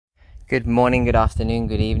Good morning, good afternoon,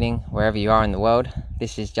 good evening, wherever you are in the world.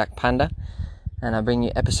 This is Jack Panda, and I bring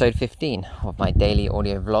you episode 15 of my daily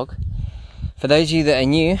audio vlog. For those of you that are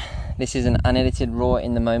new, this is an unedited, raw,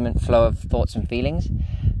 in-the-moment flow of thoughts and feelings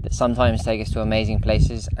that sometimes take us to amazing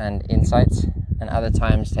places and insights, and other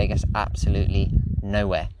times take us absolutely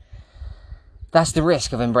nowhere. That's the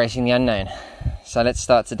risk of embracing the unknown. So let's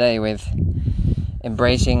start today with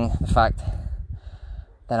embracing the fact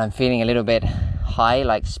that I'm feeling a little bit high,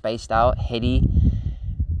 like spaced out, heady,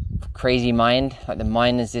 crazy mind. Like the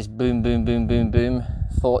mind is this boom, boom, boom, boom, boom.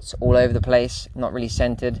 Thoughts all over the place, not really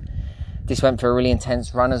centered. This went for a really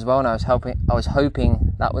intense run as well, and I was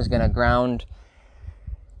hoping that was going to ground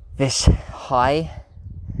this high.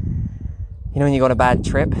 You know when you got a bad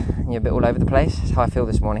trip and you're a bit all over the place? That's how I feel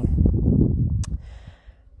this morning.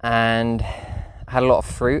 And I had a lot of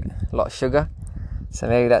fruit, a lot of sugar, so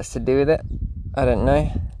maybe that's to do with it. I don't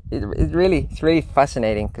know. It's really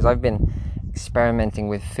fascinating because I've been experimenting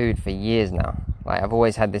with food for years now. Like I've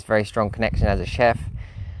always had this very strong connection as a chef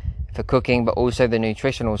for cooking, but also the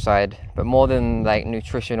nutritional side. But more than like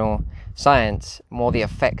nutritional science, more the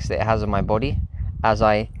effects that it has on my body as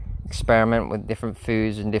I experiment with different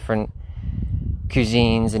foods and different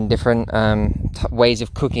cuisines and different ways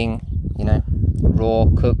of cooking. You know, raw,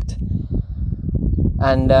 cooked.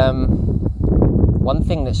 And one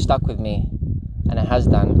thing that stuck with me, and it has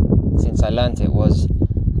done since I learnt it, was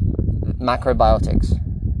macrobiotics,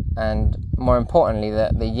 and more importantly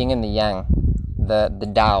the yin and the yang,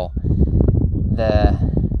 the Tao, the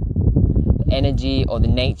energy or the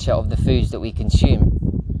nature of the foods that we consume,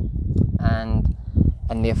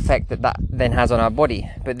 and the effect that then has on our body.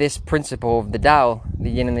 But this principle of the Tao, the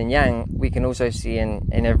yin and the yang, we can also see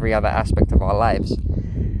in every other aspect of our lives.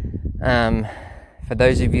 For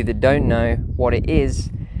those of you that don't know what it is,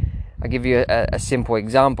 I'll give you a simple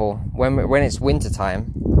example. When it's winter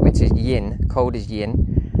time, which is yin, cold is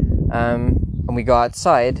yin, and we go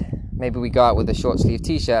outside, maybe we go out with a short sleeve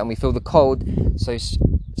t-shirt and we feel the cold, so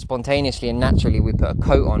spontaneously and naturally we put a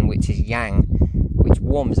coat on, which is yang, which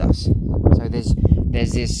warms us. So there's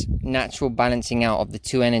this natural balancing out of the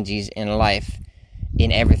two energies in life,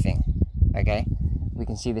 in everything, okay? We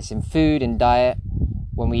can see this in food and diet.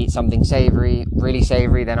 When we eat something savory, really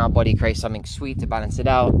savory, then our body craves something sweet to balance it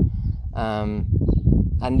out.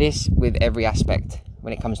 And this with every aspect.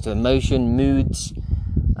 When it comes to emotion, moods,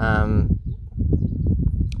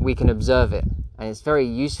 we can observe it, and it's very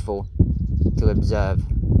useful to observe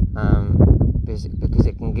because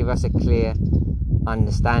it can give us a clear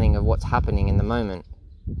understanding of what's happening in the moment,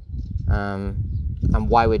 and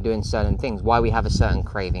why we're doing certain things, why we have a certain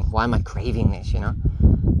craving. Why am I craving this? You know,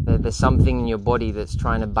 there's something in your body that's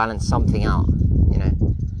trying to balance something out. You know.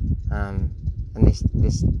 And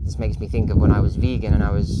this makes me think of when I was vegan and I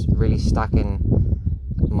was really stuck in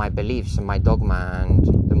my beliefs and my dogma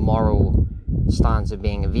and the moral stance of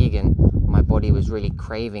being a vegan. My body was really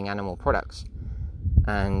craving animal products,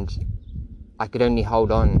 and I could only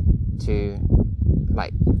hold on to,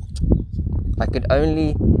 like, I could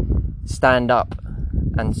only stand up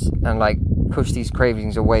and like push these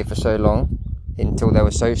cravings away for so long until they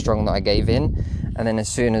were so strong that I gave in. And then as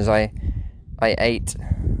soon as I ate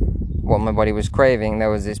what my body was craving, there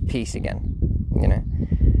was this peace again, you know.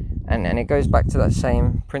 And it goes back to that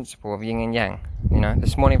same principle of yin and yang. You know,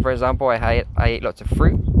 this morning, for example, I ate lots of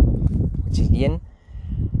fruit, which is yin.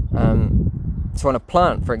 So on a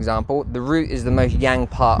plant, for example, the root is the most yang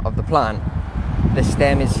part of the plant. The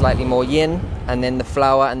stem is slightly more yin, and then the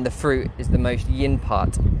flower and the fruit is the most yin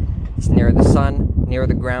part. It's nearer the sun, nearer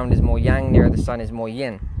the ground is more yang, nearer the sun is more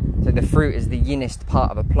yin. So the fruit is the yinnest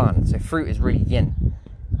part of a plant. So fruit is really yin.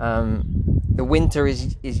 The winter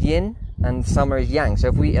is yin and summer is yang. So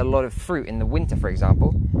if we eat a lot of fruit in the winter, for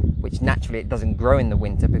example, which naturally it doesn't grow in the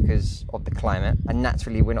winter because of the climate, and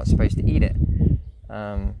naturally we're not supposed to eat it,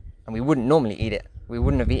 and we wouldn't normally eat it. We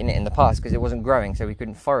wouldn't have eaten it in the past because it wasn't growing, so we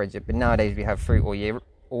couldn't forage it. But nowadays we have fruit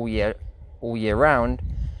all year round,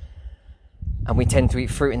 and we tend to eat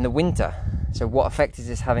fruit in the winter. So what effect is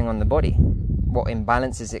this having on the body? What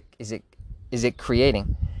imbalance is it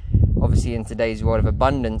creating? Obviously, in today's world of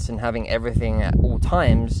abundance and having everything at all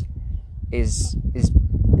times is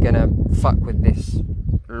gonna fuck with this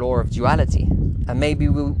law of duality, and maybe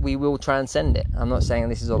we will transcend it. I'm not saying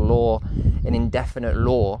this is a law, an indefinite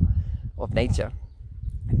law of nature.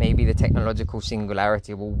 Maybe the technological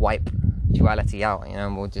singularity will wipe duality out, you know,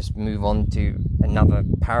 and we'll just move on to another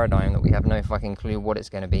paradigm that we have no fucking clue what it's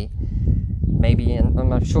going to be. Maybe, and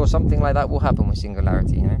I'm sure something like that will happen with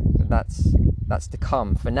singularity, you know, but that's to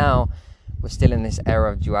come. For now, we're still in this era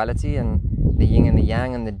of duality, and the yin and the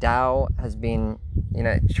yang and the Tao has been, you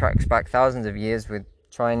know, it tracks back thousands of years with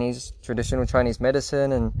traditional Chinese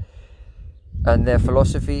medicine and their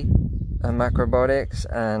philosophy and macrobiotics,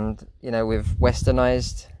 and we've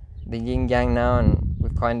westernized the yin yang now, and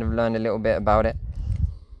we've kind of learned a little bit about it.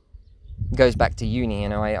 It goes back to uni.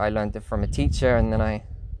 I learned it from a teacher, and then I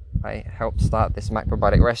helped start this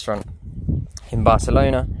macrobiotic restaurant in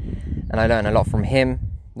Barcelona, and I learned a lot from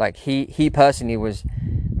him. Like he personally was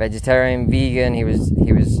vegetarian, vegan. He was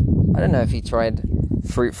I don't know if he tried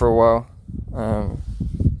fruit for a while,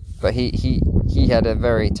 but he had a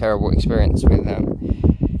very terrible experience with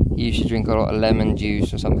he used to drink a lot of lemon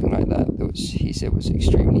juice or something like that. He said was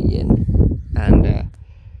extremely yin, and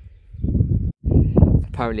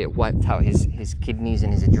apparently it wiped out his kidneys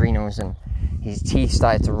and his adrenals, and his teeth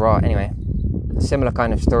started to rot. Anyway, a similar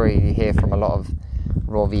kind of story you hear from a lot of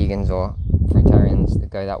raw vegans or fruitarians that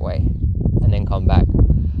go that way and then come back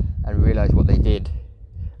and realize what they did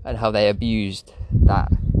and how they abused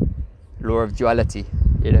that law of duality.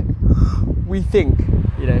 We think,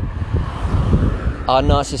 our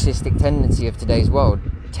narcissistic tendency of today's world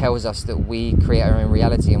tells us that we create our own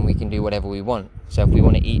reality and we can do whatever we want. So if we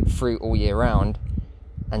want to eat fruit all year round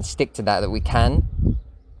and stick to that we can,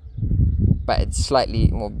 but it's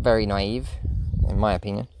slightly very naive, in my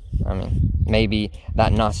opinion. I mean, maybe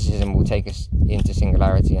that narcissism will take us into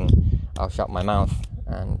singularity and I'll shut my mouth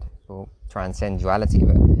and we'll transcend duality.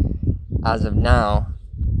 But as of now,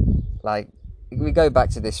 like, we go back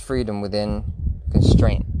to this freedom within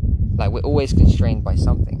constraint. Like, we're always constrained by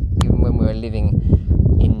something. Even when we were living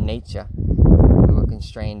in nature, we were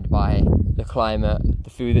constrained by the climate, the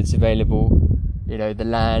food that's available, the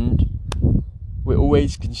land. We're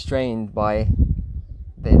always constrained by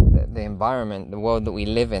the environment, the world that we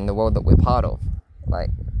live in, the world that we're part of. Like,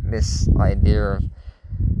 this idea of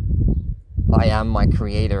I am my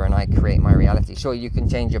creator and I create my reality. Sure, you can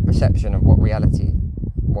change your perception of what reality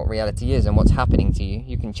is and what's happening to you.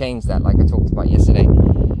 You can change that, like I talked about yesterday,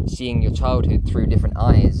 seeing your childhood through different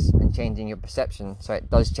eyes and changing your perception, so it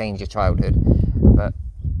does change your childhood. But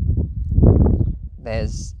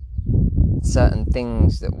there's certain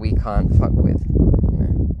things that we can't fuck with,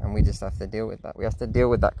 and we just have to deal with that. We have to deal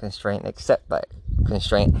with that constraint, accept that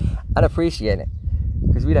constraint, and appreciate it,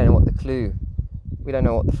 because we don't know what the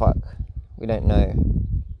fuck. We don't know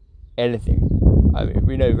anything. I mean,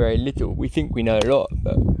 we know very little. We think we know a lot,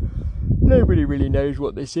 but nobody really knows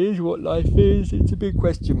what this is, what life is. It's a big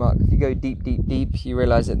question mark. If you go deep, deep, deep, you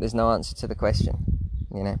realise that there's no answer to the question,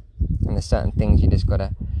 and there's certain things you just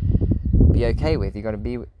gotta be okay with. You gotta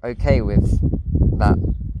be okay with that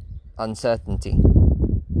uncertainty.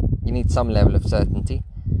 You need some level of certainty.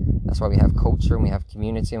 That's why we have culture and we have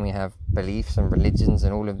community and we have beliefs and religions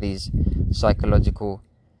and all of these psychological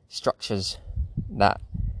structures that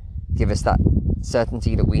give us that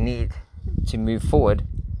certainty that we need to move forward.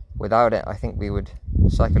 Without it, I think we would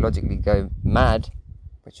psychologically go mad,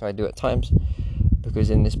 which I do at times, because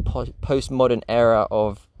in this postmodern era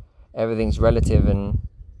of everything's relative and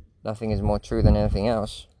nothing is more true than anything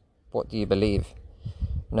else, what do you believe?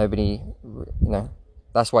 Nobody,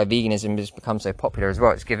 that's why veganism has become so popular as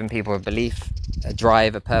well. It's given people a belief, a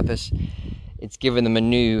drive, a purpose. It's given them a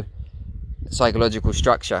new psychological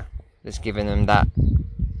structure that's given them that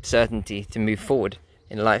certainty to move forward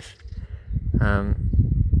in life.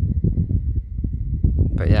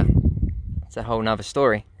 But yeah, it's a whole nother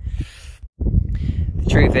story. The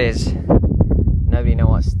truth is, nobody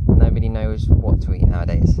knows what to eat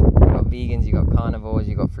nowadays. You got vegans, you got carnivores,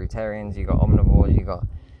 you got fruitarians, you got omnivores, you got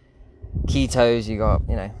ketos, you got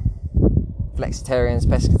flexitarians,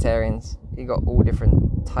 pescatarians. You got all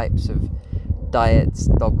different types of diets,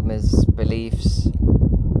 dogmas, beliefs.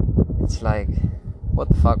 It's like, what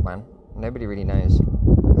the fuck, man? Nobody really knows.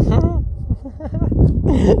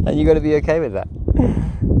 And you got to be okay with that.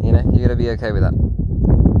 You got to be okay with that.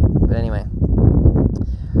 But anyway,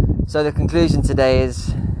 so the conclusion today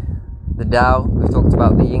is the Tao. We've talked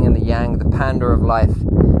about the yin and the yang, the panda of life.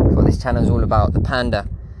 That's what this channel is all about. The panda,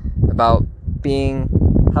 about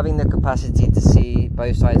having the capacity to see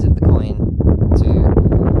both sides of the coin,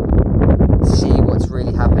 to see what's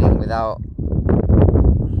really happening without.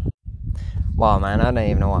 Wow, man, I don't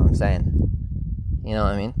even know what I'm saying. You know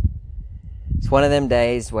what I mean? It's one of them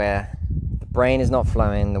days where the brain is not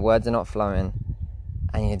flowing, the words are not flowing,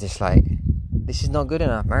 and you're just like, this is not good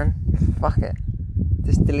enough, man. Fuck it.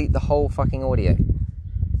 Just delete the whole fucking audio.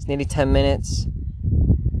 It's nearly 10 minutes.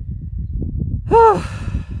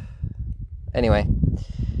 Anyway.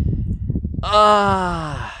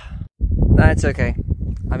 No, it's okay.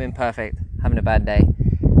 I'm imperfect. Having a bad day.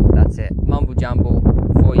 That's it. Mumble jumble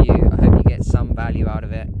for you. I hope you get some value out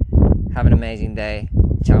of it. Have an amazing day.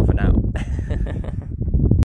 Ciao for now.